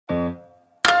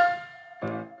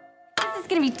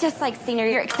gonna be just like senior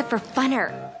year, except for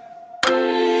funner.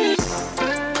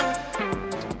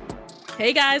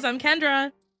 Hey guys, I'm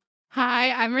Kendra.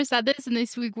 Hi, I'm Mercedes, and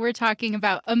this week we're talking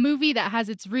about a movie that has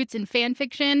its roots in fan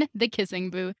fiction, The Kissing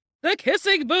Booth. The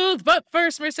Kissing Booth. But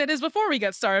first, Mercedes, before we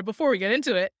get started, before we get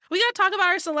into it, we gotta talk about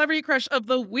our celebrity crush of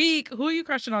the week. Who are you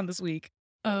crushing on this week?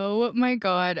 Oh my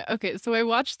god. Okay, so I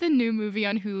watched the new movie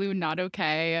on Hulu, Not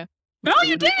Okay. Oh,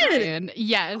 you did? Ryan.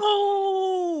 Yes.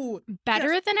 Oh,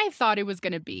 Better yes. than I thought it was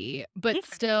gonna be, but Okay.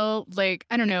 still, like,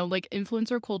 I don't know, like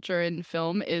influencer culture in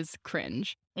film is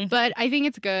cringe. Mhm. But I think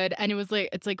it's good, and it was like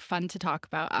it's like fun to talk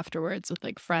about afterwards with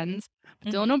like friends.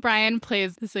 Mhm. Dylan O'Brien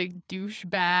plays this like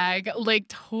douchebag, like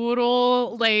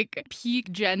total like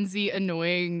peak Gen Z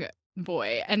annoying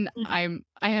boy, and Mhm.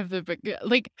 I have the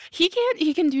like he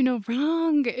can do no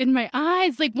wrong in my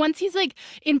eyes. Like once he's like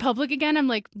in public again, I'm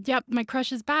like, yep, my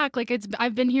crush is back. Like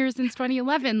I've been here since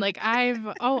 2011. Like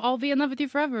I'll be in love with you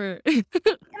forever. Can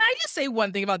I just say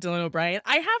one thing about Dylan O'Brien?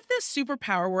 I have this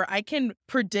superpower where I can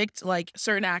predict like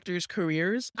certain actors'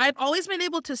 careers. I've always been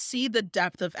able to see the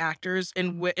depth of actors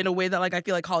in a way that like I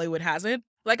feel like Hollywood hasn't.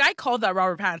 Like I called that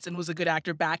Robert Pattinson was a good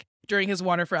actor back during his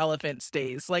Water for Elephants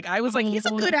days. Like I was like, he's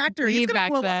a good actor. He's Way gonna back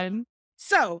blow up. then.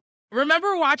 So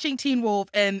remember watching Teen Wolf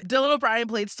and Dylan O'Brien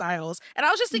played Styles, and I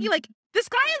was just thinking like. This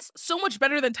guy is so much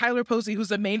better than Tyler Posey, who's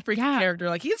the main freaking Yeah. character.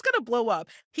 Like he's gonna blow up.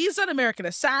 He's done American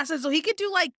Assassin, so he could do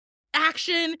like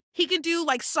action. He can do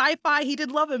like sci-fi. He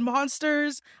did Love and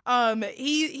Monsters.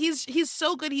 He's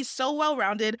so good. He's so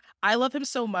well-rounded. I love him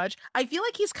so much. I feel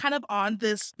like he's kind of on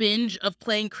this binge of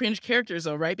playing cringe characters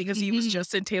though, right? Because he was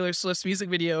just in Taylor Swift's music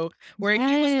video where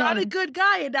he was not a good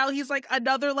guy, and now he's like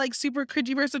another like super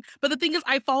cringy person. But the thing is,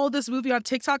 I followed this movie on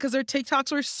TikTok because their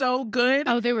TikToks were so good.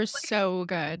 Oh, they were so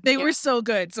good. They were so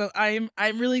good. So I'm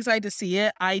really excited to see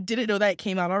it. I didn't know that it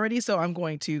came out already, so I'm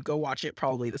going to go watch it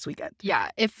probably this weekend. Yeah,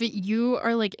 if you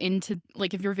are like into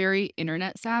like if you're very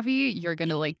internet savvy, you're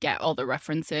gonna like get all the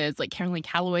references. Like Caroline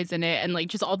Calloway's in it, and like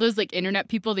just all those like internet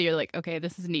people that you're like, okay,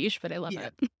 this is niche, but I love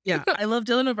it. Yeah, I love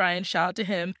Dylan O'Brien. Shout out to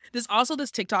him. This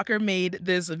TikToker made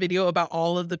this video about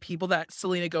all of the people that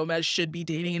Selena Gomez should be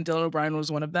dating, and Dylan O'Brien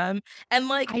was one of them. And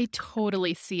like, I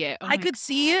totally see it. Oh I my could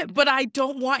see it, but I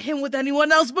don't want him with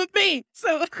anyone else but me.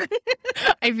 So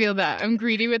I feel that. I'm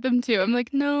greedy with them too. I'm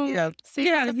like, no,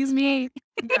 he's me.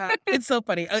 yeah, it's so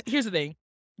funny. Here's the thing.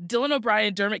 Dylan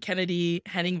O'Brien, Dermot Kennedy,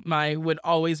 Henning Mai would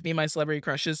always be my celebrity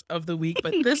crushes of the week.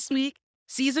 But this week,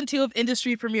 season 2 of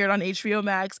Industry premiered on HBO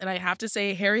Max. And I have to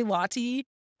say, Harry Lottie,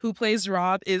 who plays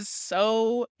Rob, is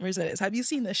so... Where's it? Have you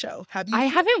seen the show? I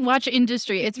haven't watched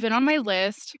Industry. It's been on my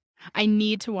list. I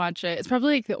need to watch it. It's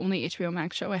probably like the only HBO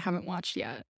Max show I haven't watched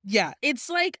yet. Yeah, it's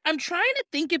like, I'm trying to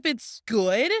think if it's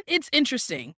good. It's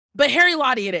interesting. But Harry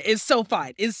Lottie in it is so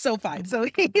fine. So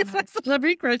he's my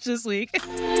celebrity crush this week.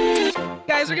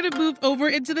 Guys, we're going to move over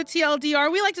into the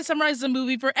TLDR. We like to summarize the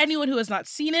movie for anyone who has not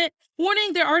seen it.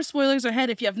 Warning, there are spoilers ahead.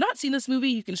 If you have not seen this movie,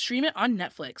 you can stream it on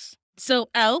Netflix. So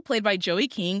Elle, played by Joey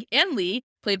King, and Lee,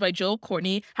 played by Joel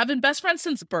Courtney, have been best friends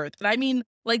since birth. And I mean,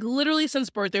 like literally since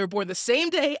birth. They were born the same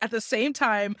day at the same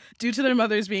time due to their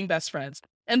mothers being best friends.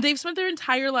 And they've spent their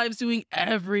entire lives doing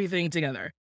everything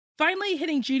together. Finally,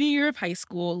 hitting junior year of high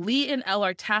school, Lee and Elle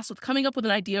are tasked with coming up with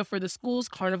an idea for the school's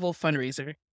carnival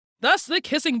fundraiser. Thus, the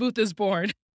Kissing Booth is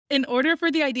born. In order for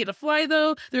the idea to fly,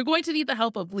 though, they're going to need the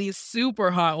help of Lee's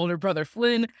super hot older brother,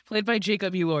 Flynn, played by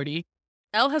Jacob Elordi.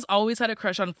 Elle has always had a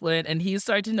crush on Flynn, and he's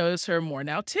started to notice her more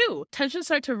now, too. Tensions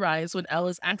start to rise when Elle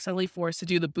is accidentally forced to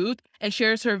do the booth and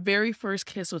shares her very first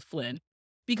kiss with Flynn.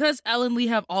 Because Elle and Lee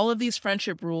have all of these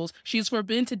friendship rules, she's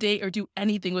forbidden to date or do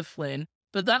anything with Flynn.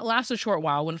 But that lasts a short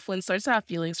while when Flynn starts to have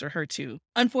feelings for her too.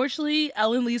 Unfortunately,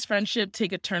 Elle and Lee's friendship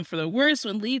take a turn for the worse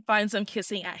when Lee finds them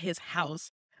kissing at his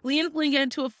house. Lee and Flynn get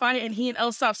into a fight and he and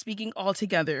Elle stop speaking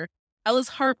altogether. Elle is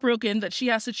heartbroken that she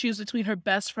has to choose between her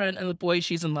best friend and the boy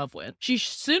she's in love with. She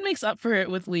soon makes up for it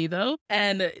with Lee though,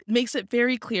 and makes it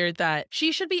very clear that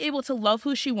she should be able to love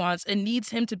who she wants and needs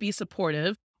him to be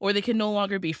supportive, or they can no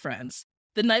longer be friends.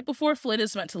 The night before Flynn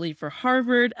is meant to leave for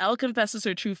Harvard, Elle confesses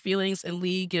her true feelings and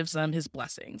Lee gives them his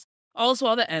blessings. All's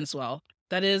well that ends well.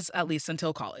 That is, at least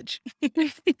until college.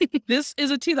 This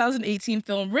is a 2018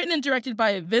 film written and directed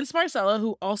by Vince Marcella,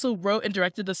 who also wrote and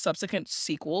directed the subsequent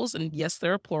sequels. And yes,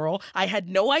 there are plural. I had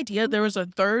no idea there was a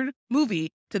third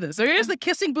movie to this. There is The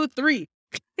Kissing Booth 3.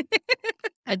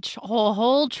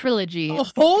 Whole trilogy. A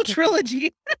whole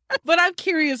trilogy. But I'm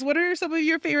curious, what are some of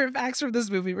your favorite facts from this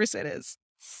movie, Mercedes?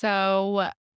 So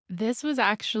This was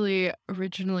actually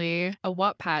originally a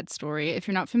Wattpad story. If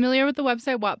you're not familiar with the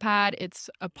website Wattpad, it's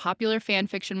a popular fan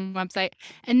fiction website.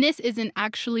 And this isn't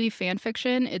actually fan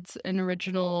fiction, it's an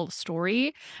original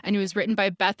story. And it was written by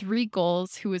Beth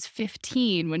Riegels, who was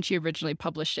 15 when she originally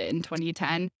published it in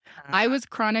 2010. I was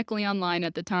chronically online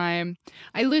at the time.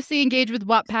 I loosely engaged with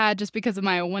Wattpad just because of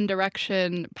my One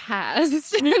Direction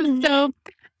past. So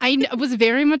was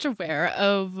very much aware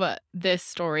of this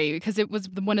story because it was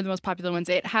one of the most popular ones.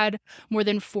 It had more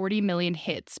than 40 million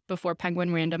hits before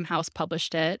Penguin Random House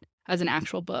published it as an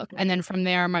actual book. And then from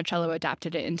there, Marcello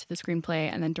adapted it into the screenplay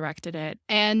and then directed it.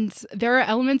 And there are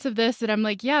elements of this that I'm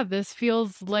like, yeah, this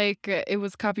feels like it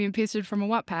was copy and pasted from a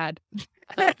Wattpad.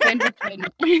 There's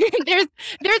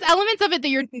elements of it that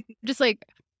you're just like,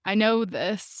 I know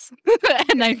this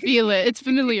and I feel it. It's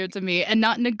familiar to me and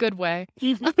not in a good way.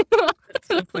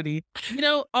 So funny.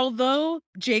 Although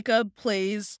Jacob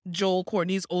plays Joel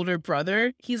Courtney's older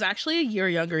brother, he's actually a year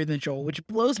younger than Joel, which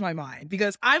blows my mind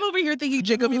because I'm over here thinking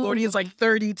Jacob Elordi is like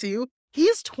 32.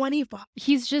 He's 25.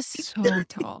 He's just so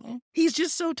tall. He's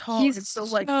just so tall. He's and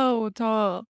so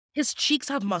tall. His cheeks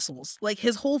have muscles. Like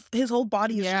his whole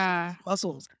body is just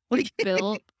muscles. Like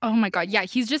built. Oh my god. Yeah,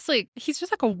 he's just like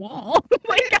a wall.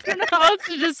 Like I don't know how else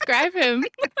to describe him.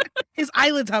 His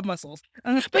eyelids have muscles.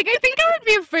 Like I think I would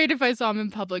be afraid if I saw him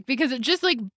in public because it just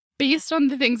like based on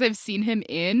the things I've seen him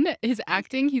in, his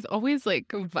acting, he's always like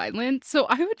violent. So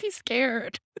I would be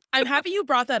scared. I'm happy you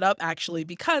brought that up actually,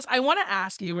 because I want to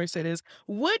ask you, Mercedes,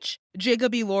 which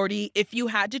Jacob Elordi, if you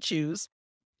had to choose,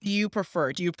 do you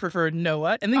prefer? Do you prefer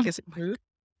Noah in The Kissing Booth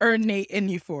or Nate in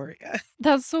Euphoria?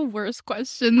 That's the worst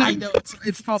question. I know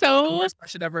it's probably the worst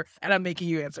question ever, and I'm making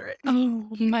you answer it. Oh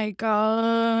my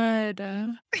god.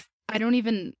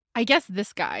 I guess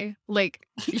this guy, like,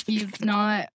 he's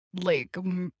not like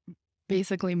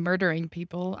basically murdering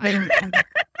people. I don't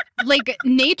like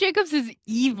Nate Jacobs is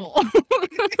evil.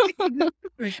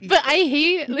 But I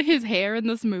hate his hair in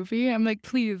this movie. I'm like,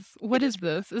 please, what is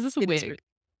this? Is this a wig?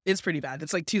 It's pretty bad.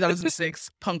 It's like 2006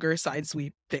 punker side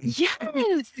sweep thing.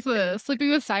 Yes,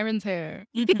 Sleeping with Siren's hair.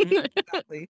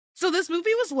 Exactly. So this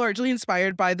movie was largely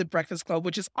inspired by The Breakfast Club,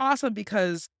 which is awesome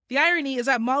because the irony is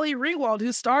that Molly Ringwald,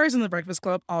 who stars in The Breakfast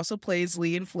Club, also plays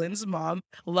Lee and Flynn's mom.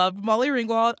 Loved Molly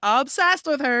Ringwald, obsessed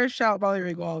with her. Shout Molly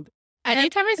Ringwald.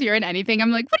 Anytime I see her in anything,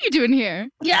 I'm like, what are you doing here?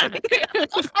 Yeah. I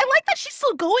like that she's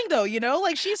still going though,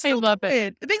 like she's still I love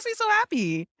it. It makes me so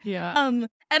happy. Yeah.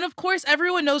 And of course,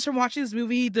 everyone knows from watching this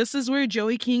movie, this is where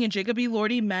Joey King and Jacob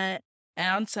Elordi met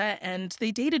on set and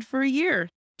they dated for a year.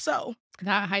 So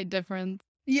that height difference.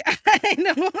 Yeah, I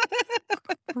know.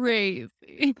 Crazy.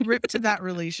 Rip to that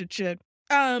relationship.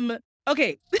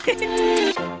 Okay.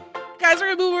 Guys,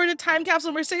 we're gonna move over to Time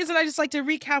Capsule Mercedes, and I just like to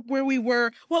recap where we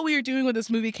were, what we were doing when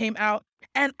this movie came out.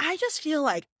 And I just feel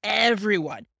like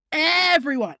everyone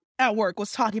at work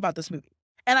was talking about this movie.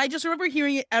 And I just remember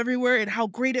hearing it everywhere and how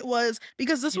great it was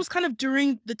because this was kind of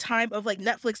during the time of like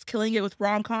Netflix killing it with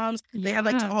rom-coms. They had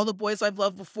like To All the Boys I've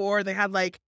Loved Before. They had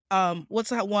like,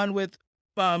 what's that one with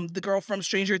the girl from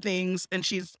Stranger Things, and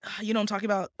she's, you know what I'm talking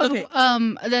about? Okay.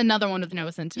 Another one with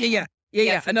Noah Centineo.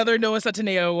 Yeah. Another Noah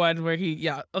Centineo one where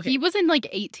okay. He was in like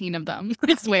 18 of them,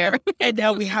 I swear. And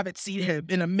now we haven't seen him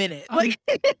in a minute. Like,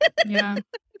 yeah.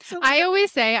 I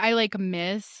always say I like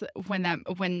miss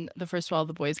when the first of All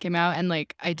the Boys came out and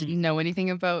like I didn't know anything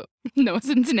about Noah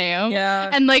Centineo. Yeah.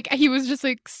 And like he was just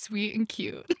like sweet and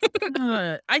cute.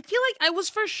 I feel like I was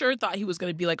for sure thought he was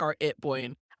gonna be like our it boy.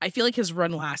 And I feel like his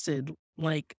run lasted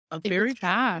like very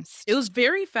fast. It was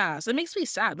very fast. It makes me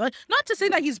sad. Like, not to say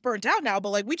that he's burnt out now, but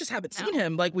like we just haven't seen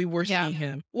him like we were seeing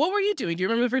him. What were you doing? Do you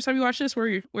remember the first time you watched this?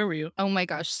 Where were you? Oh my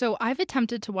gosh. So I've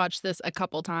attempted to watch this a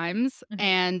couple times,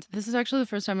 and this is actually the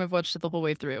first time I've watched it the whole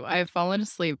way through. I've fallen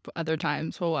asleep other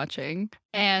times while watching,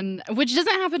 and which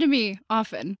doesn't happen to me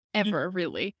often, ever,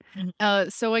 really.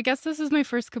 So I guess this is my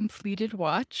first completed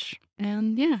watch,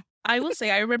 and yeah. I will say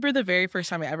I remember the very first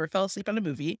time I ever fell asleep on a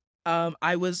movie.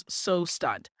 I was so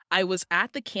stunned. I was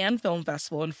at the Cannes Film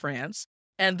Festival in France,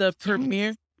 and the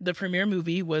premiere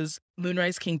movie was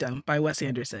Moonrise Kingdom by Wes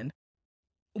Anderson.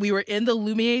 We were in the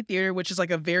Lumiere Theater, which is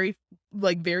like a very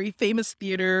famous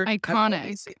theater.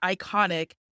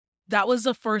 Iconic. That was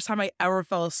the first time I ever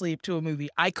fell asleep to a movie.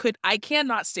 I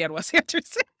cannot stand Wes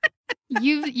Anderson.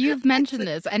 You've mentioned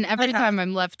this, and every time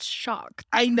I'm left shocked.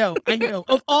 I know.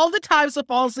 Of all the times to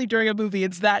fall asleep during a movie,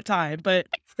 it's that time. But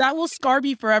that will scar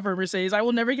me forever, Mercedes. I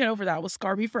will never get over that. It will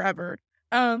scar me forever.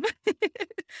 Do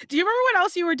you remember what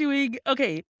else you were doing?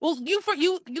 Okay. Well,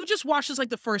 you just watched this like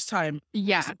the first time.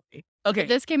 Yeah. Okay.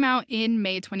 This came out in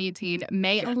May 2018,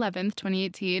 May 11th,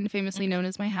 2018, famously known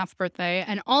as my half birthday.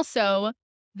 And also,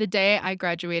 the day I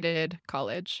graduated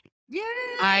college. Yeah.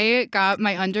 I got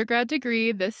my undergrad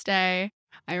degree this day.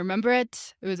 I remember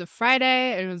it. It was a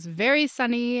Friday. It was very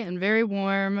sunny and very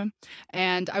warm.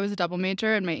 And I was a double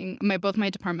major, and both my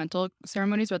departmental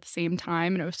ceremonies were at the same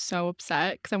time. And I was so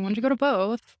upset because I wanted to go to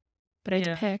both, but I had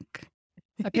to pick.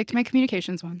 I picked my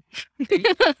communications one.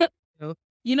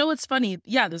 You know what's funny?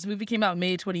 Yeah, this movie came out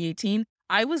May 2018.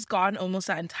 I was gone almost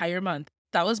that entire month.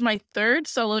 That was my third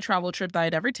solo travel trip that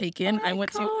I'd ever taken. Oh my I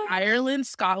went to gosh. Ireland,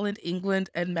 Scotland, England,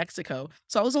 and Mexico.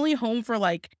 So I was only home for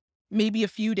like maybe a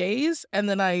few days, and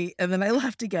then I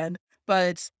left again.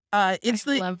 But it's I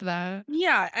the love that.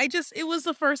 yeah, it was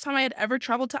the first time I had ever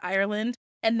traveled to Ireland,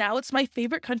 and now it's my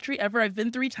favorite country ever. I've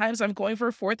been 3 times. I'm going for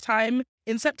a 4th time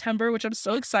in September, which I'm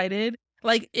so excited.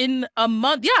 Like in a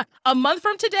month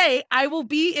from today, I will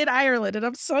be in Ireland, and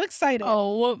I'm so excited.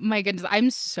 Oh my goodness. I'm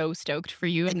so stoked for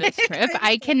you in this trip.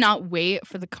 I cannot wait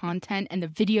for the content and the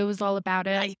videos all about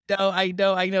it. I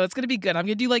know. It's going to be good. I'm going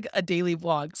to do like a daily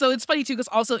vlog. So it's funny too, because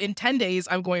also in 10 days,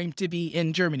 I'm going to be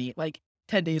in Germany, like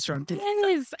 10 days from today.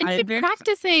 Yes, and I'm keep very-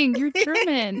 practicing. You're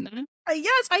German.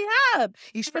 Yes, I have.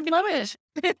 You should love it.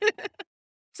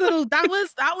 So that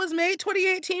was May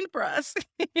 2018 for us.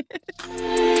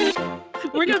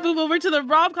 We're gonna move over to the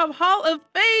Rom-Com Hall of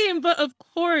Fame, but of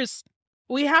course,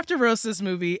 we have to roast this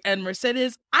movie. And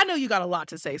Mercedes, I know you got a lot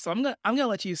to say, so I'm gonna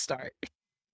let you start.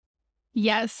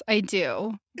 Yes, I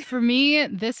do. For me,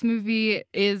 this movie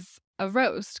is a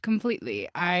roast completely.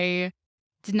 I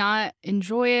did not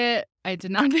enjoy it. I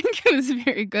did not think it was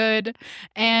very good.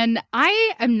 And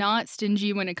I am not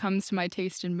stingy when it comes to my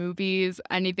taste in movies,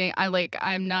 anything.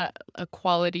 I'm not a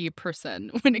quality person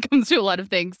when it comes to a lot of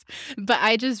things. But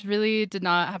I just really did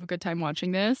not have a good time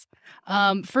watching this.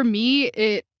 For me,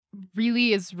 it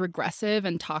really is regressive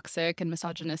and toxic and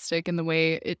misogynistic in the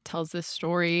way it tells this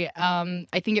story.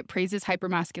 I think it praises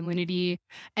hypermasculinity,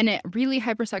 and it really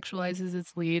hypersexualizes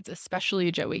its leads,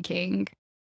 especially Joey King.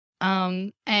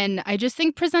 And I just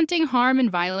think presenting harm and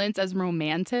violence as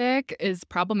romantic is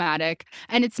problematic.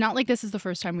 And it's not like this is the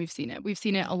first time we've seen it. We've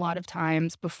seen it a lot of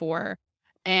times before.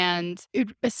 And it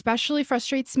especially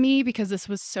frustrates me because this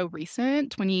was so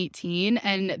recent, 2018,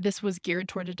 and this was geared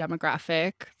toward a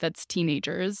demographic that's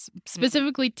teenagers,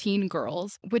 specifically teen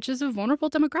girls, which is a vulnerable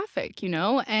demographic,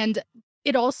 And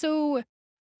it also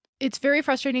it's very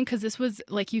frustrating because this was,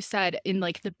 like you said, in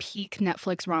like the peak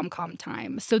Netflix rom-com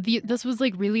time. So this was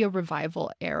like really a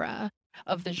revival era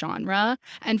of the genre.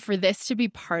 And for this to be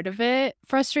part of it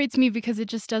frustrates me because it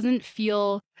just doesn't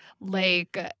feel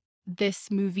like this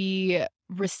movie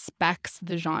respects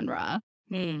the genre.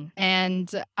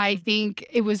 And I think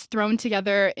it was thrown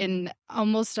together in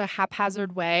almost a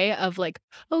haphazard way of like,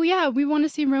 oh yeah, we want to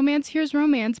see romance, here's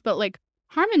romance, but like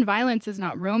harm and violence is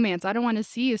not romance. I don't want to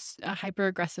see a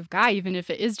hyper-aggressive guy, even if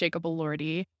it is Jacob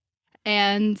Elordi.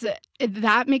 And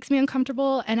that makes me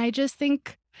uncomfortable. And I just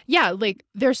think, yeah, like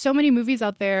there's so many movies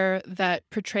out there that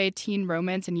portray teen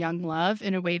romance and young love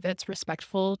in a way that's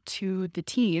respectful to the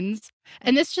teens.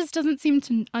 And this just doesn't seem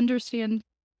to understand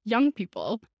young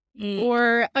people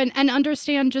or and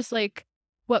understand just like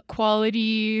what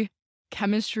quality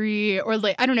chemistry or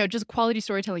like, I don't know, just quality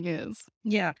storytelling is.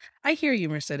 Yeah, I hear you,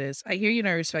 Mercedes. I hear you, and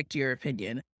I respect your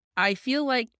opinion. I feel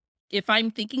like if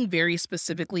I'm thinking very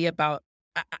specifically about,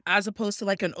 as opposed to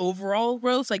like an overall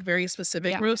roast, like very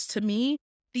specific roast to me,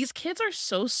 these kids are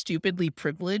so stupidly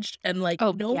privileged, and like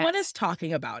no one is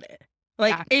talking about it.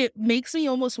 Like it makes me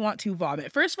almost want to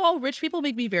vomit. First of all, rich people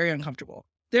make me very uncomfortable.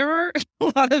 There are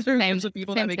a lot of reviews of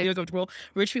people that make me uncomfortable.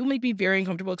 Rich people make me very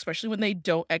uncomfortable, especially when they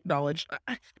don't acknowledge,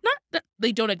 not that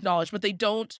they don't acknowledge, but they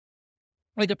don't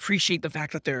like appreciate the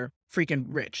fact that they're freaking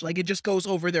rich. Like it just goes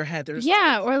over their head. Or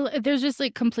there's just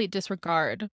like complete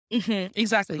disregard.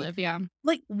 Exactly.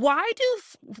 Like why do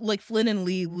like Flynn and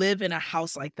Lee live in a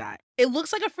house like that? It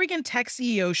looks like a freaking tech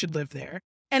CEO should live there.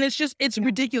 And it's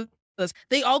ridiculous.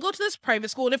 They all go to this private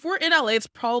school. And if we're in LA, it's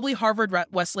probably Harvard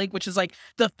Westlake, which is like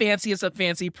the fanciest of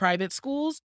fancy private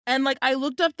schools. And like I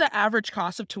looked up the average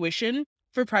cost of tuition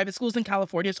for private schools in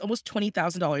California. It's almost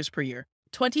 $20,000 per year.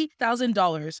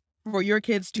 $20,000 for your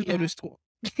kids to go to school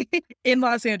in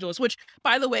Los Angeles, which,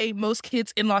 by the way, most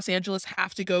kids in Los Angeles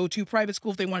have to go to private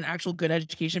school if they want an actual good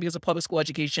education, because the public school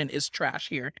education is trash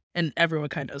here. And everyone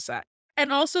kind of knows that.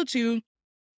 And also, too,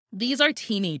 these are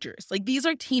teenagers. Like, these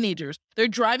are teenagers. They're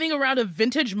driving around a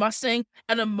vintage Mustang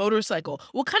and a motorcycle.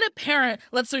 What kind of parent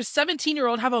lets their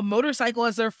 17-year-old have a motorcycle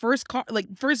as their first car, like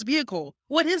first vehicle?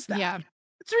 What is that? Yeah.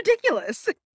 It's ridiculous.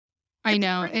 I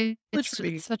know. It's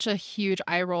Literally. such a huge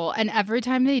eye roll. And every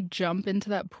time they jump into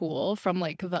that pool from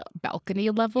like the balcony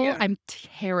level, Yeah. I'm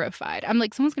terrified. I'm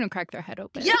like, someone's gonna crack their head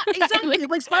open. Yeah, I'm exactly.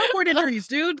 Like spinal cord ugh, injuries,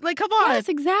 dude. Like, come on. yes,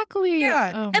 exactly.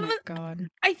 Yeah. Oh And my God.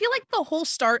 I feel like the whole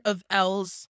start of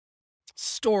Elle's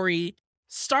story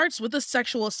starts with a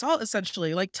sexual assault,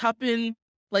 essentially. Like Tuppen,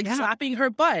 like Yeah. slapping her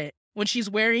butt when she's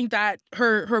wearing that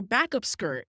her backup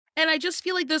skirt. And I just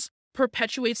feel like this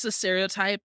perpetuates the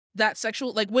stereotype that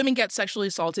women get sexually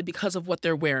assaulted because of what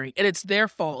they're wearing, and it's their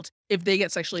fault if they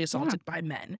get sexually Yeah. assaulted by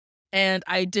men. And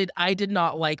I did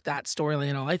not like that storyline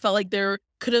at all. I felt like there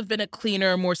could have been a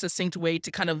cleaner, more succinct way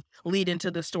to kind of lead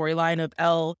into the storyline of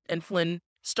Elle and Flynn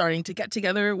starting to get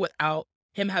together without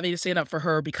him having to stand up for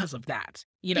her because of that.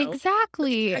 You know,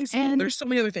 Exactly. And there's so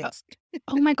many other uh, things.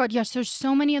 oh my God, yes, there's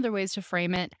so many other ways to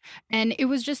frame it. And it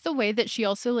was just the way that she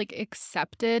also like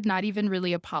accepted, not even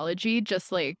really apology,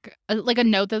 just like a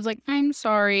note that was like, I'm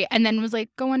sorry, and then was like,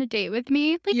 go on a date with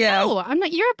me. Like, Yeah, no, I'm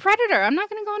not, you're a predator. I'm not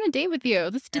gonna go on a date with you.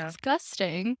 That's yeah.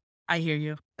 disgusting. I hear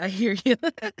you. I hear you.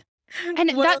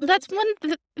 And What other- that's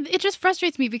it just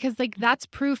frustrates me because like that's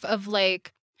proof of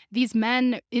like these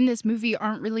men in this movie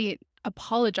aren't really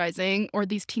apologizing, or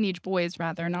these teenage boys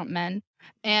rather, not men.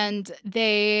 And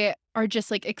they are just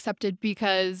like accepted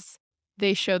because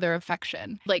they show their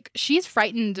affection. Like she's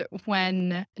frightened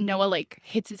when Noah like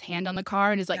hits his hand on the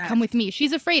car and is like, come with Yes. me.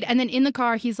 She's afraid. And then in the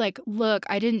car, he's like, look,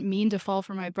 I didn't mean to fall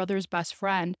for my brother's best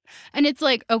friend. And it's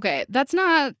like, okay, that's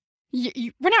not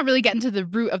we're not really getting to the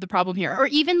root of the problem here. Or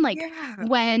even like Yeah.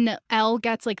 when Elle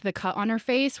gets like the cut on her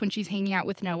face when she's hanging out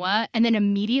with Noah, and then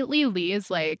immediately Lee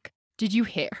is like, did you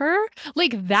hit her?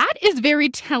 Like that is very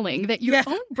telling that your Yeah.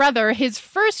 own brother, his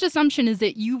first assumption is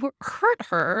that you hurt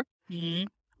her. Mhm.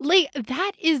 Like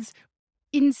that is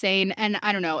insane. And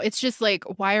I don't know. It's just like,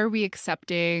 why are we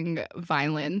accepting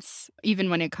violence even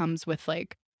when it comes with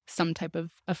like some type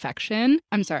of affection?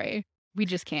 I'm sorry. We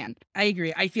just can't. I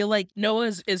agree. I feel like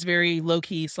Noah is very low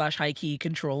key / high key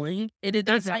controlling. That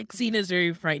Exactly. scene is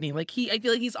very frightening. Like I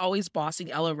feel like he's always bossing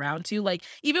Elle around too. Like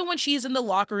even when she's in the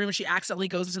locker room, she accidentally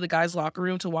goes into the guy's locker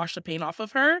room to wash the paint off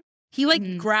of her. He like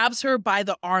Mhm. grabs her by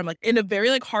the arm, like in a very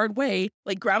like hard way,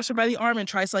 like grabs her by the arm and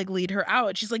tries to like lead her out.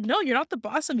 And she's like, "No, you're not the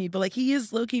boss of me." But like he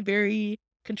is low key very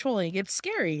controlling. It's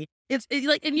scary.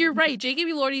 Like, and you're right.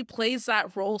 J.K.B. Lordy plays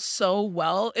that role so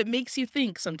well. It makes you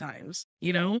think sometimes.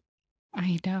 You know.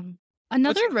 I know.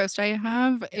 Another your- roast I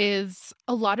have is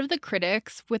a lot of the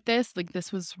critics with this, like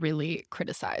this was really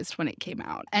criticized when it came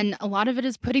out. And a lot of it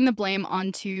is putting the blame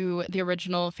onto the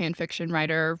original fan fiction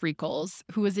writer, Rickles,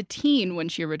 who was a teen when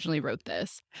she originally wrote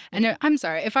this. And I'm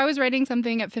sorry, if I was writing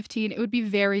something at 15, it would be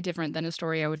very different than a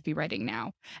story I would be writing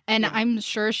now. And Yeah. I'm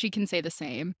sure she can say the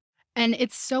same. And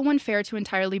it's so unfair to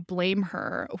entirely blame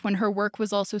her when her work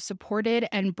was also supported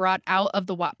and brought out of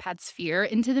the Wattpad sphere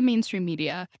into the mainstream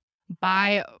media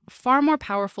by far more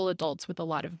powerful adults with a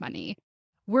lot of money.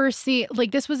 We're seeing,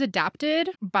 like, this was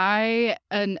adapted by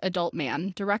an adult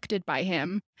man, directed by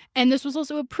him. And this was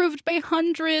also approved by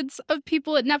hundreds of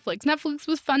people at Netflix. Netflix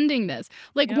was funding this.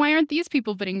 Like, Yeah. why aren't these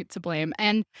people putting it to blame?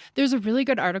 And there's a really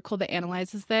good article that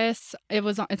analyzes this.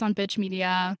 It's on Bitch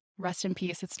Media. Rest in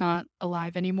peace. It's not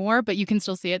alive anymore, but you can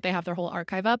still see it. They have their whole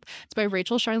archive up. It's by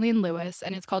Rachel Charlene Lewis,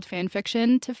 and it's called Fan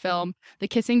Fiction to Film. The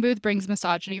Kissing Booth Brings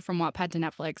Misogyny from Wattpad to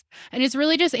Netflix. And it's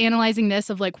really just analyzing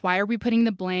this of like, why are we putting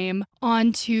the blame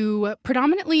onto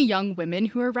predominantly young women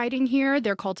who are writing here?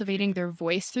 They're cultivating their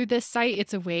voice through this site.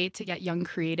 It's a way to get young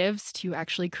creatives to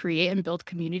actually create and build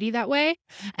community that way.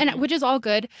 And which is all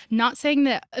good. Not saying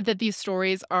that these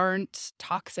stories aren't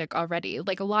toxic already.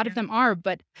 Like a lot of them are,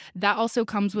 but that also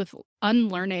comes with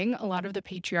unlearning a lot of the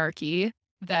patriarchy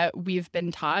that we've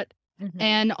been taught,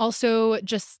 and also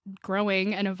just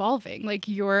growing and evolving. Like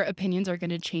your opinions are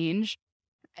going to change.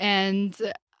 And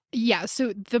yeah,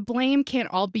 so the blame can't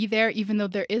all be there, even though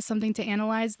there is something to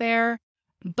analyze there.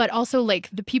 But also, like,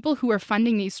 the people who are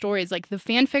funding these stories, like the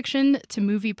fan fiction to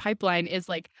movie pipeline is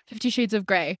like 50 Shades of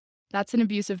Grey. That's an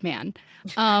abusive man.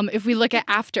 If we look at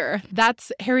After, that's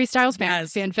Harry Styles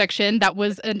Yes. fan fiction that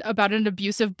was about an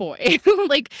abusive boy.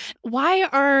 Like, why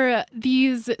are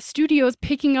these studios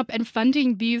picking up and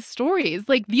funding these stories?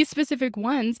 Like, these specific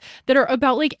ones that are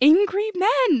about, like, angry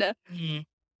men. Mhm.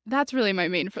 That's really my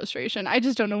main frustration. I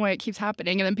just don't know why it keeps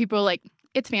happening. And then people are like,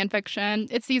 it's fan fiction.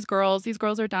 It's these girls. These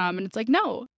girls are dumb. And it's like,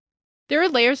 no, there are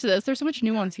layers to this. There's so much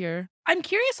nuance here. I'm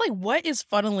curious, like, what is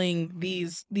funneling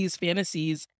these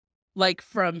fantasies, like,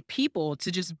 from people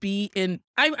to just be in.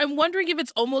 I'm wondering if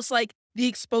it's almost like the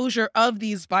exposure of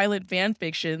these violent fan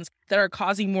fictions that are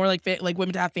causing more like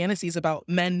women to have fantasies about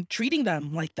men treating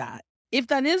them like that. If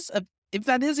that is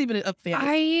even a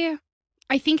fantasy.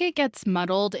 I think it gets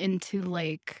muddled into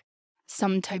like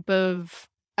some type of,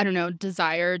 I don't know,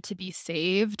 desire to be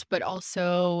saved, but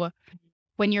also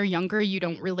when you're younger, you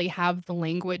don't really have the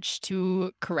language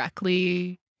to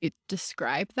correctly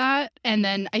describe that. And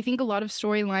then I think a lot of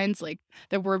storylines like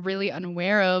that we're really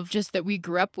unaware of, just that we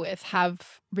grew up with,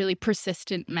 have really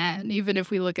persistent men. Even if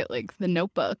we look at like The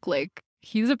Notebook, like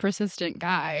he's a persistent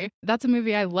guy. That's a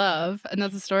movie I love and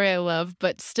that's a story I love,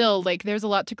 but still like there's a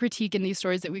lot to critique in these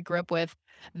stories that we grew up with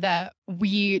that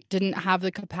we didn't have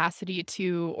the capacity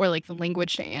to, or like the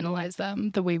language to analyze them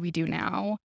the way we do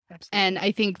now. And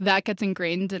I think that gets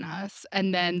ingrained in us.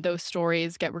 And then those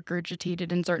stories get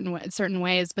regurgitated in certain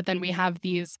ways. But then we have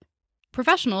these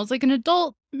professionals, like an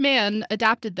adult man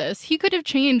adapted this. He could have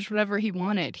changed whatever he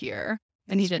wanted here.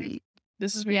 And he didn't.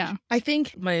 This is I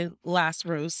think my last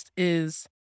roast is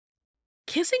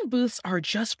kissing booths are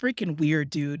just freaking weird,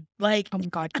 dude. Like, oh my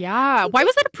God, yeah. Why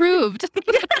was that approved?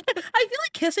 I feel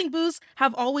like kissing booths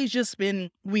have always just been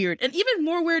weird, and even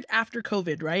more weird after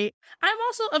COVID, right? I'm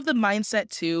also of the mindset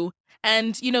too,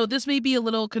 and you know, this may be a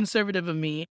little conservative of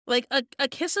me. Like, a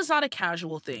kiss is not a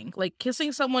casual thing. Like,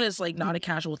 kissing someone is like not a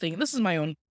casual thing. This is my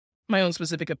own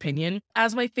specific opinion.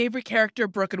 As my favorite character,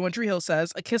 Brooke in One Tree Hill,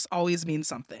 says, a kiss always means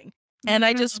something. And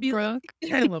I just feel Brooke.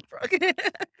 I love Brooke.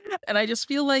 And I just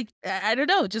feel like, I don't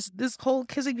know, just this whole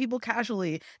kissing people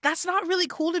casually, that's not really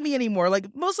cool to me anymore.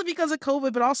 Like, mostly because of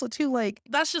COVID, but also too, like,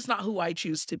 that's just not who I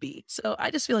choose to be. So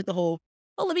I just feel like the whole,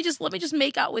 oh, let me just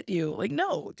make out with you. Like,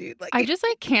 no, dude. Like, I just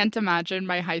like can't imagine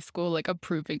my high school like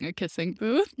approving a kissing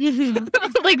booth.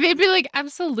 Like they'd be like,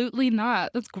 absolutely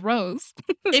not. That's gross.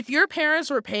 If your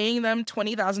parents were paying them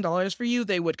 $20,000 for you,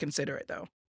 they would consider it though.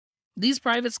 These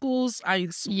private schools,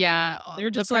 yeah, they're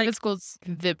just the private like, schools,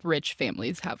 the rich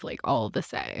families have like all the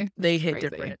say. they hit Crazy.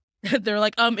 different. They're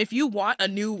like, if you want a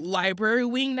new library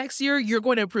wing next year, you're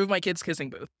going to approve my kid's kissing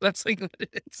booth. That's like what it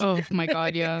is. Oh my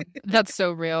God, yeah. That's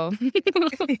so real.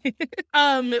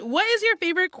 What is your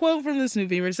favorite quote from this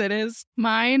movie, Mercedes?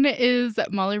 Mine is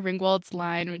Molly Ringwald's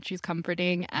line when she's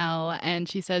comforting Elle and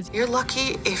she says, "You're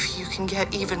lucky if you can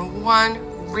get even one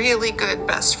really good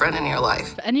best friend in your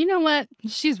life." And you know what?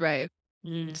 She's right.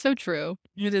 Mm. So true.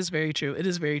 It is very true. It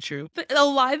is very true. A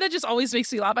line that just always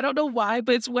makes me laugh, I don't know why,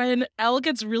 but it's when Elle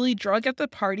gets really drunk at the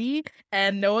party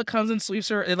and Noah comes and sweeps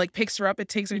her and like picks her up and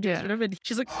takes her to sort of, and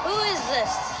she's like, "Who is this?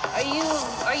 Are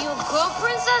you a girl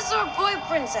princess or a boy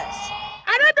princess?"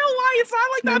 I don't know why it's not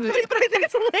like that funny, but I think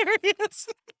it's hilarious.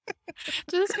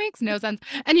 Just makes no sense.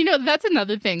 And you know, that's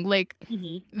another thing. Like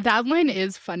that line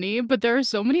is funny, but there are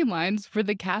so many lines where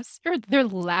the cast they're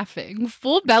laughing,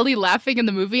 full belly laughing in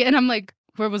the movie, and I'm like,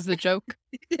 where was the joke?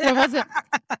 Where was it?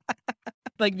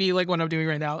 Like me, like what I'm doing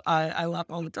right now. I laugh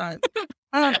all the time.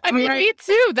 I mean, me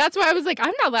too. That's why I was like,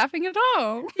 I'm not laughing at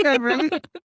all. Yeah, really?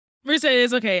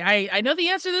 Mercedes, okay, I know the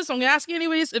answer to this, so I'm gonna ask you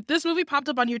anyways. If this movie popped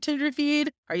up on your Tinder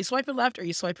feed, are you swiping left or are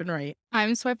you swiping right?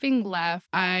 I'm swiping left.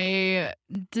 I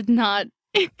did not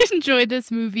enjoy this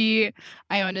movie.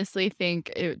 I honestly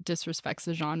think it disrespects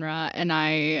the genre, and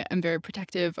I am very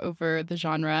protective over the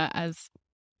genre, as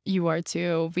you are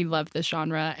too. We love this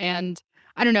genre, and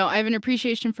I don't know, I have an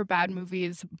appreciation for bad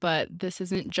movies, but this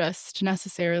isn't just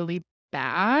necessarily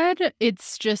bad.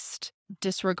 It's just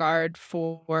disregard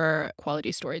for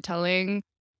quality storytelling.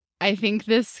 I think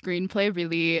this screenplay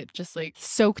really just like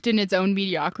soaked in its own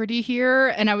mediocrity here,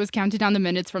 and I was counting down the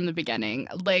minutes from the beginning.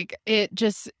 Like it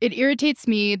irritates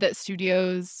me that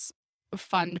studios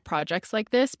fund projects like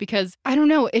this because I don't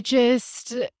know,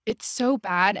 it's so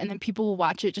bad, and then people will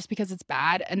watch it just because it's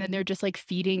bad, and then they're just like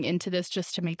feeding into this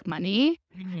just to make money.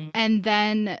 And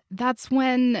then that's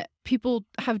when people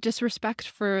have disrespect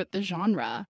for the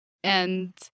genre.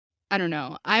 And I don't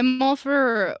know. I'm all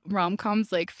for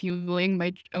rom-coms like fueling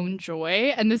my own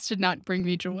joy, and this did not bring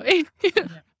me joy.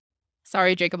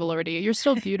 Sorry, Jacob Elordi. You're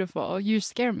still beautiful. You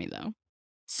scare me though.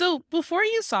 So before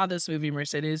you saw this movie,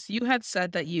 Mercedes, you had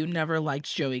said that you never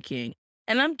liked Joey King.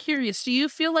 And I'm curious, do you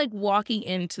feel like walking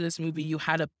into this movie you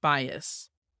had a bias?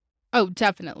 Oh,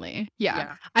 definitely.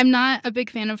 Yeah. I'm not a big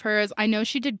fan of hers. I know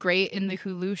she did great in the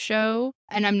Hulu show,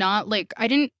 and I'm not like I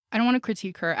don't want to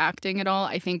critique her acting at all.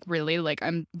 I think really like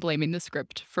I'm blaming the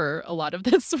script for a lot of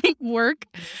this work.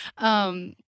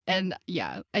 And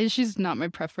yeah, she's not my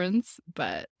preference,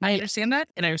 but I understand that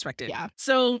and I respect it. Yeah.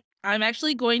 So I'm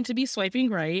actually going to be swiping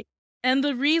right. And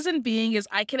the reason being is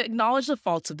I can acknowledge the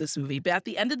faults of this movie, but at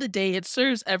the end of the day, it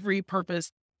serves every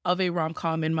purpose of a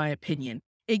rom-com, in my opinion.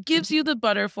 It gives you the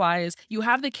butterflies. You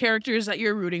have the characters that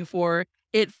you're rooting for.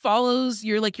 It follows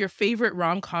your favorite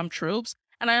rom-com tropes.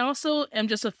 And I also am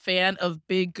just a fan of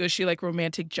big, gushy, like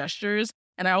romantic gestures.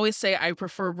 And I always say I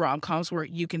prefer rom-coms where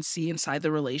you can see inside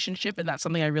the relationship. And that's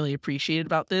something I really appreciated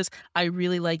about this. I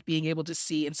really like being able to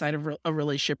see inside of a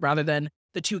relationship rather than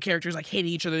the two characters like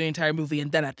hating each other the entire movie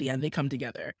and then at the end they come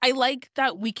together. I like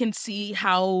that we can see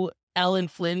how Elle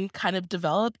and Flynn kind of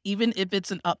develop, even if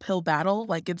it's an uphill battle.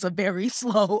 Like it's a very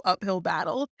slow uphill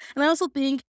battle. And I also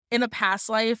think in a past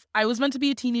life, I was meant to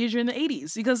be a teenager in the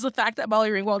 80s because the fact that Molly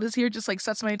Ringwald is here just like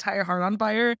sets my entire heart on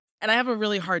fire. And I have a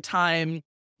really hard time,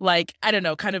 like, I don't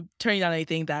know, kind of turning down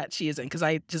anything that she is in because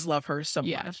I just love her so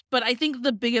much. But I think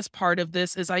the biggest part of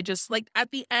this is I just like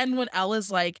at the end when Elle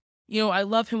is like, I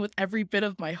love him with every bit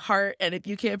of my heart. And if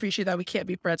you can't appreciate that, we can't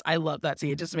be friends. I love that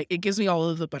scene. It gives me all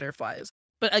of the butterflies.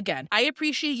 But again, I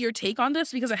appreciate your take on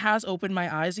this because it has opened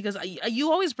my eyes because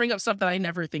you always bring up stuff that I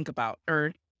never think about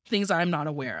or things I'm not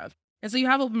aware of. And so you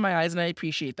have opened my eyes and I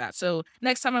appreciate that. So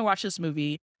next time I watch this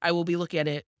movie, I will be looking at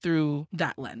it through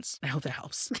that lens. I hope that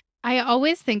helps. I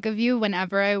always think of you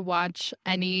whenever I watch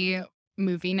any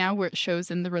movie now where it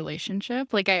shows in the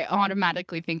relationship. Like I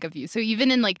automatically think of you. So even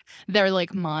in like their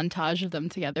like montage of them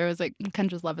together, I was like,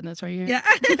 Kendra's loving this right here. Yeah.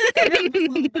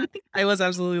 I was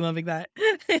absolutely loving that.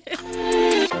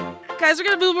 Guys, we're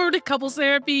going to move over to couples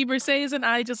therapy. Mercedes and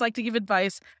I just like to give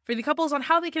advice for the couples on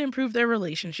how they can improve their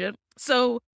relationship.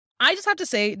 So I just have to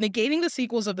say, negating the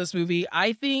sequels of this movie,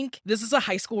 I think this is a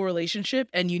high school relationship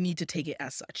and you need to take it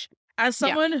as such. As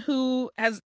someone who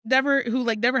never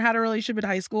had a relationship in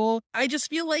high school, I just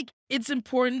feel like it's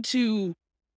important to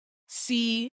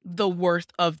see the worth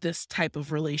of this type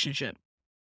of relationship.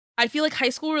 I feel like high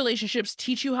school relationships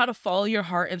teach you how to follow your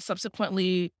heart and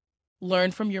subsequently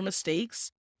learn from your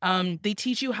mistakes. They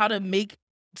teach you how to make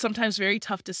sometimes very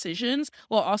tough decisions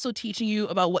while also teaching you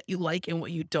about what you like and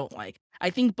what you don't like. I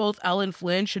think both Elle and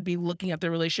Flynn should be looking at their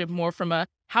relationship more from a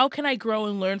how can I grow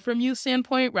and learn from you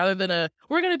standpoint rather than a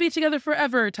we're going to be together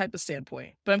forever type of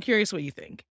standpoint. But I'm curious what you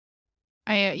think.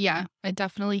 I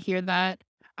definitely hear that.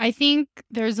 I think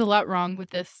there's a lot wrong with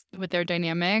their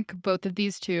dynamic. Both of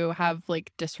these two have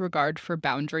like disregard for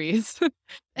boundaries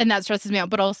and that stresses me out.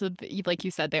 But also, like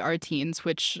you said, they are teens,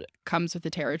 which comes with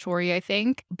the territory, I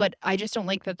think. But I just don't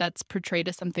like that that's portrayed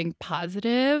as something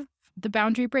positive, the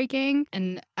boundary breaking.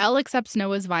 And Elle accepts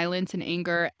Noah's violence and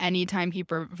anger anytime he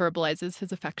verbalizes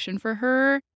his affection for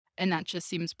her. And that just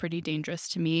seems pretty dangerous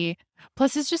to me.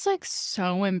 Plus, it's just like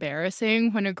so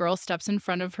embarrassing when a girl steps in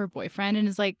front of her boyfriend and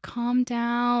is like, calm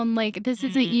down. Like, this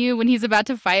isn't you when he's about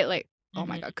to fight. Like, oh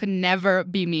my God, could never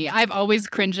be me. I've always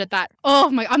cringed at that. Oh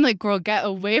my, I'm like, girl, get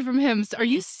away from him. Are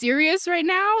you serious right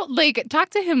now? Like, talk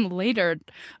to him later.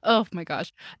 Oh my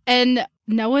gosh. And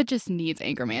Noah just needs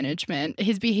anger management.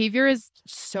 His behavior is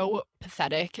so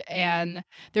pathetic. And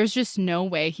there's just no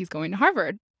way he's going to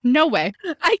Harvard. No way.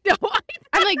 I know.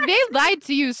 I'm like, they lied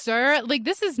to you, sir. Like,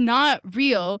 this is not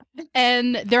real.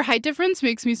 And their height difference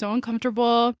makes me so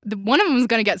uncomfortable. One of them is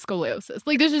going to get scoliosis.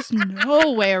 Like, there's just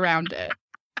no way around it.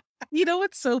 You know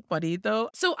what's so funny, though?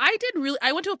 So I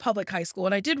went to a public high school,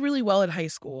 and I did really well in high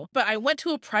school. But I went to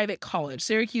a private college.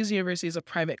 Syracuse University is a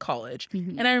private college.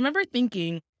 Mhm. And I remember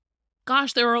thinking,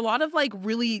 gosh, there were a lot of, like,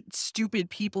 really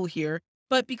stupid people here.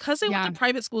 But because they went to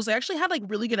private schools, they actually had like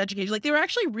really good education. Like they were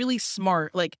actually really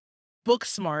smart, like book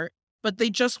smart, but they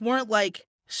just weren't like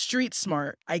street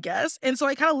smart, I guess. And so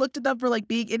I kind of looked at them for like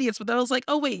being idiots, but then I was like,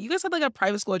 oh wait, you guys had like a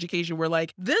private school education where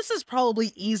like, this is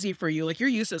probably easy for you. Like you're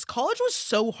used to this. College was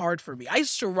so hard for me. I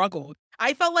struggled.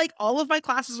 I felt like all of my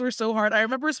classes were so hard. I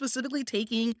remember specifically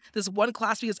taking this one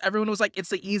class because everyone was like,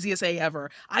 it's the easiest A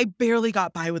ever. I barely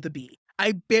got by with a B.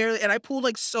 And I pulled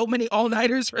like so many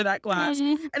all-nighters for that class.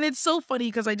 Mhm. And it's so funny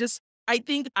because I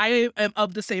think I am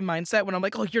of the same mindset when I'm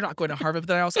like, oh, you're not going to Harvard. But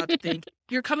then I also have to think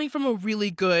you're coming from a really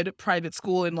good private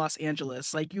school in Los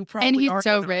Angeles. Like you probably And he's are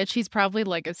so gonna- rich. He's probably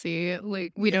legacy.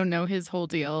 Like, we don't know his whole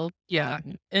deal. Yeah.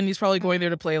 And he's probably going there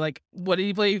to play like, what did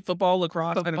he play? Football,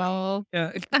 lacrosse? I don't know. Football.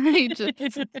 Yeah. I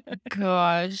just,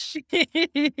 gosh,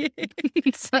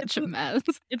 he's such a mess.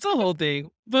 It's a whole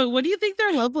thing. But what do you think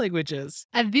their love language is?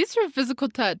 And these are physical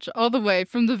touch all the way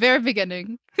from the very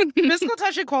beginning. Physical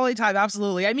touch and quality time,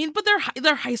 absolutely. I mean, but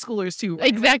they're high schoolers too. Right?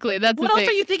 Exactly. That's What the else thing.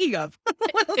 are you thinking of?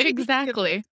 What else are you thinking of?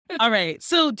 Exactly. All right.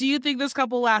 So do you think this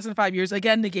couple lasts in 5 years?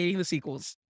 Again, negating the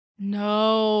sequels.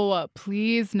 No,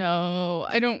 please no.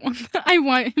 I don't want I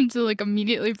want him to like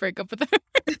immediately break up with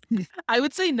her. I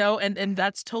would say no, and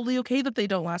that's totally okay that they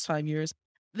don't last 5 years.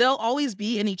 They'll always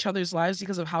be in each other's lives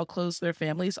because of how close their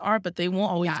families are, but they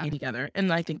won't always Yeah. be together.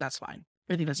 And I think that's fine.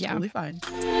 I think that's Yeah. totally fine.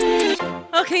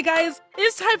 Okay, guys,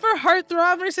 it's time for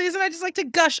Heartthrob. Mercedes and I just like to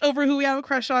gush over who we have a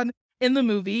crush on in the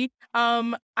movie.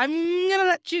 I'm gonna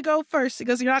let you go first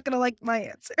because you're not gonna like my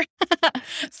answer.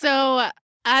 So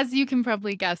As you can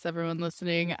probably guess, everyone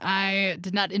listening, I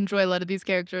did not enjoy a lot of these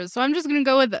characters. So I'm just going to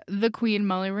go with the Queen,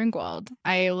 Molly Ringwald.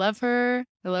 I love her.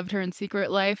 I loved her in Secret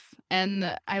Life.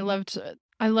 And I loved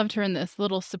her in this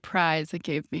little surprise it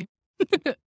gave me.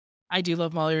 I do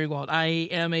love Molly Ringwald. I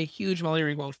am a huge Molly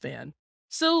Ringwald fan.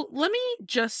 So let me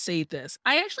just say this.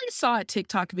 I actually saw a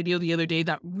TikTok video the other day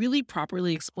that really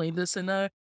properly explained this in a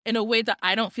way that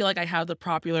I don't feel like I have the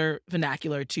popular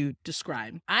vernacular to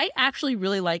describe. I actually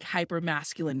really like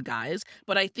hypermasculine guys,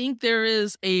 but I think there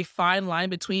is a fine line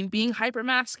between being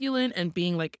hypermasculine and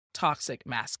being like toxic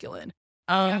masculine.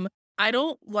 I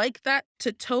don't like that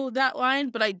to toe that line,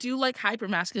 but I do like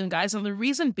hypermasculine guys. And the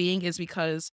reason being is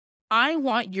because I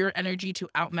want your energy to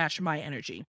outmatch my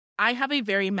energy. I have a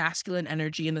very masculine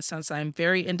energy in the sense that I'm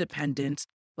very independent.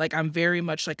 Like I'm very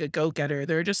much like a go-getter.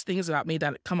 There are just things about me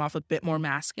that come off a bit more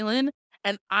masculine.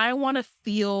 And I want to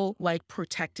feel like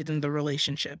protected in the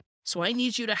relationship. So I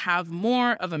need you to have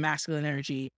more of a masculine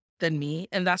energy than me.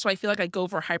 And that's why I feel like I go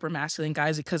for hyper masculine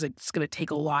guys, because it's going to take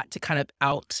a lot to kind of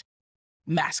out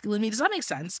masculine me. Does that make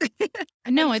sense?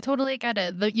 No, I totally get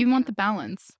it. You want the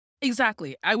balance.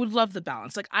 Exactly. I would love the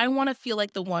balance. Like, I want to feel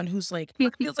like the one who's like,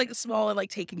 feels like small and like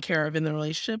taken care of in the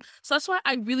relationship. So that's why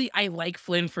I like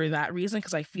Flynn for that reason,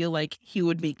 because I feel like he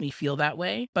would make me feel that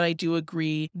way. But I do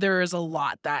agree there is a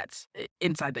lot that's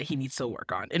inside that he needs to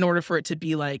work on in order for it to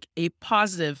be like a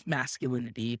positive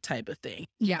masculinity type of thing.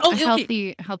 Yeah. Oh, a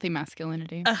healthy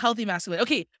masculinity. A healthy masculinity.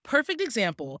 Okay. Perfect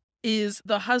example is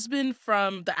the husband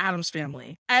from the Addams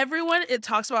Family. Everyone, it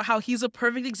talks about how he's a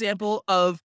perfect example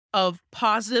of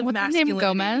positive What's his masculinity. name?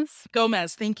 Gomez?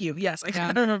 Gomez, thank you. Yes, I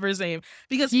can't remember his name.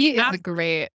 Because He is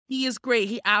great. he is great.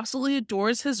 He absolutely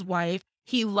adores his wife.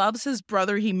 He loves his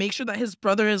brother. He makes sure that his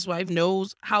brother and his wife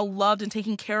knows how loved and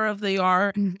taken care of they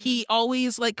are. Mhm. He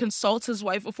always like consults his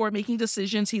wife before making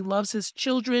decisions. He loves his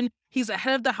children. He's the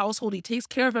head of the household. He takes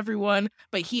care of everyone,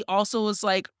 but he also is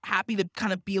like happy to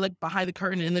kind of be like behind the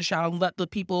curtain in the shadow and let the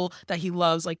people that he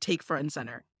loves like take front and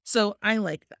center. So I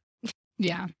like that.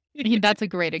 Yeah. That's a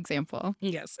great example.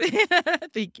 Yes.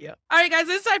 Thank you. All right, guys,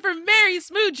 it's time for Marry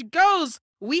Smooch Goes.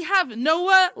 We have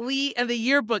Noah, Lee, and the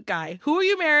yearbook guy. Who are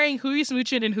you marrying? Who are you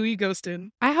smooching? And who are you ghosting?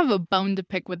 I have a bone to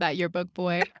pick with that yearbook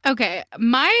boy. Okay,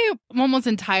 my almost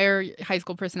entire high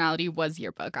school personality was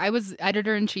yearbook. I was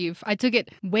editor-in-chief. I took it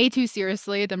way too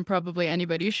seriously than probably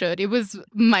anybody should. It was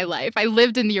my life. I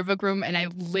lived in the yearbook room and I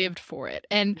lived for it.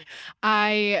 And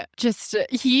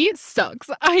he sucks.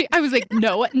 I was like,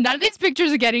 no, none of these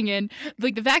pictures are getting in.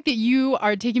 Like the fact that you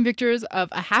are taking pictures of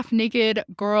a half-naked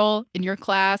girl in your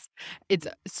class, it's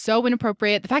so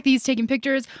inappropriate. The fact that he's taking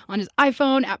pictures on his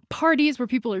iPhone at parties where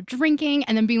people are drinking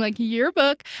and then being like,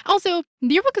 yearbook. Also,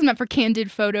 the yearbook is meant for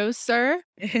candid photos, sir.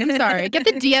 I'm sorry. Get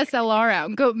the DSLR out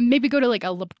and go to like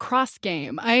a lacrosse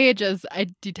game. I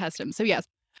detest him. So yes.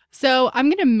 So I'm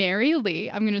going to marry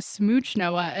Lee. I'm going to smooch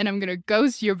Noah, and I'm going to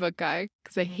ghost yearbook guy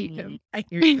because I hate him. I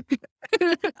hear you.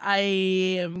 I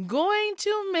am going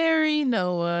to marry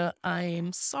Noah.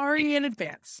 I'm sorry in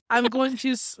advance. I'm going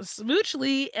to smooch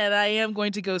Lee, and I am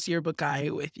going to ghost yearbook guy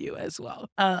with you as well.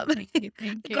 Thank you.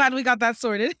 Glad we got that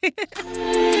sorted.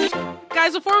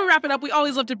 Guys, before we wrap it up, we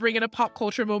always love to bring in a pop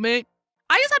culture moment.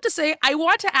 I just have to say, I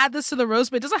want to add this to the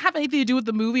roast, but it doesn't have anything to do with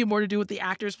the movie, more to do with the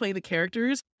actors playing the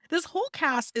characters. This whole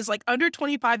cast is like under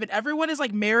 25 and everyone is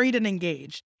like married and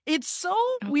engaged. It's so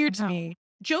weird to me.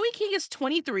 Joey King is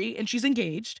 23 and she's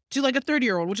engaged to like a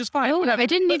 30-year-old, which is fine. Oh, whatever. I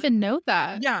didn't even know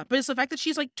that. Yeah, but it's the fact that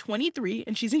she's like 23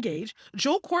 and she's engaged.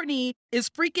 Joel Courtney is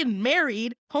freaking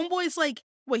married. Homeboy's like,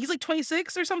 he's like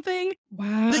 26 or something.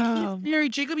 Wow. Like, he's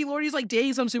married. Jacob Elordi's like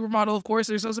dating some supermodel, of course.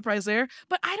 There's no surprise there.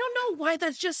 But I don't know why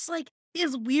that's just like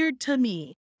is weird to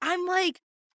me. I'm like,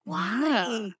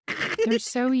 why? They're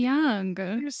so young.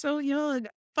 You're so young.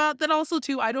 But then also,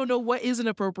 too, I don't know what is an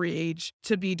appropriate age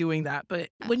to be doing that. But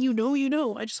when you know, you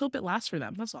know. I just hope it lasts for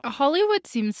them. That's all. Hollywood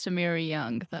seems to marry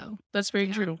young, though. That's very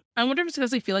true. I wonder if it's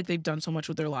because they feel like they've done so much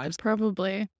with their lives.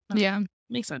 Probably. Yeah.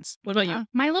 Makes sense. What about you?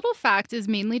 My little fact is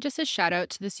mainly just a shout out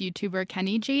to this YouTuber,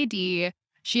 Kenny JD.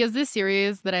 She has this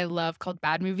series that I love called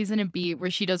Bad Movies in a Beat, where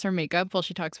she does her makeup while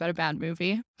she talks about a bad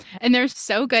movie. And they're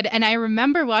so good. And I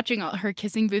remember watching all her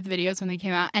kissing booth videos when they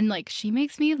came out. And like, she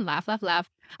makes me laugh. I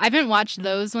haven't watched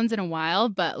those ones in a while,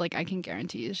 but like, I can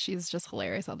guarantee she's just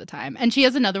hilarious all the time. And she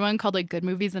has another one called like Good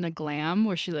Movies in a Glam,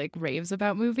 where she like raves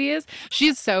about movies.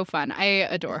 She's so fun. I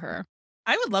adore her.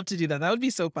 I would love to do that. That would be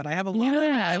so fun. I have a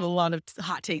lot of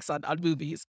hot takes on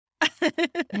movies.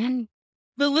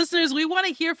 But listeners, we want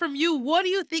to hear from you. What do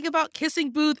you think about Kissing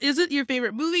Booth? Is it your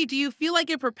favorite movie? Do you feel like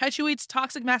it perpetuates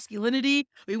toxic masculinity?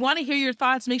 We want to hear your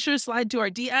thoughts. Make sure to slide to our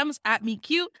DMs at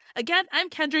MeCute. Again, I'm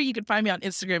Kendra. You can find me on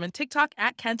Instagram and TikTok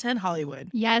at Ken10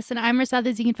 Hollywood. Yes, and I'm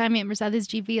Mercedes. You can find me at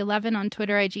MercedesGV11 on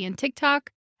Twitter, IG, and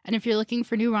TikTok. And if you're looking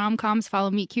for new rom-coms,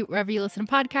 follow Meet Cute wherever you listen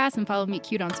to podcasts and follow Meet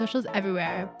Cute on socials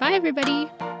everywhere. Bye, everybody.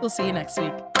 We'll see you next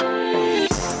week.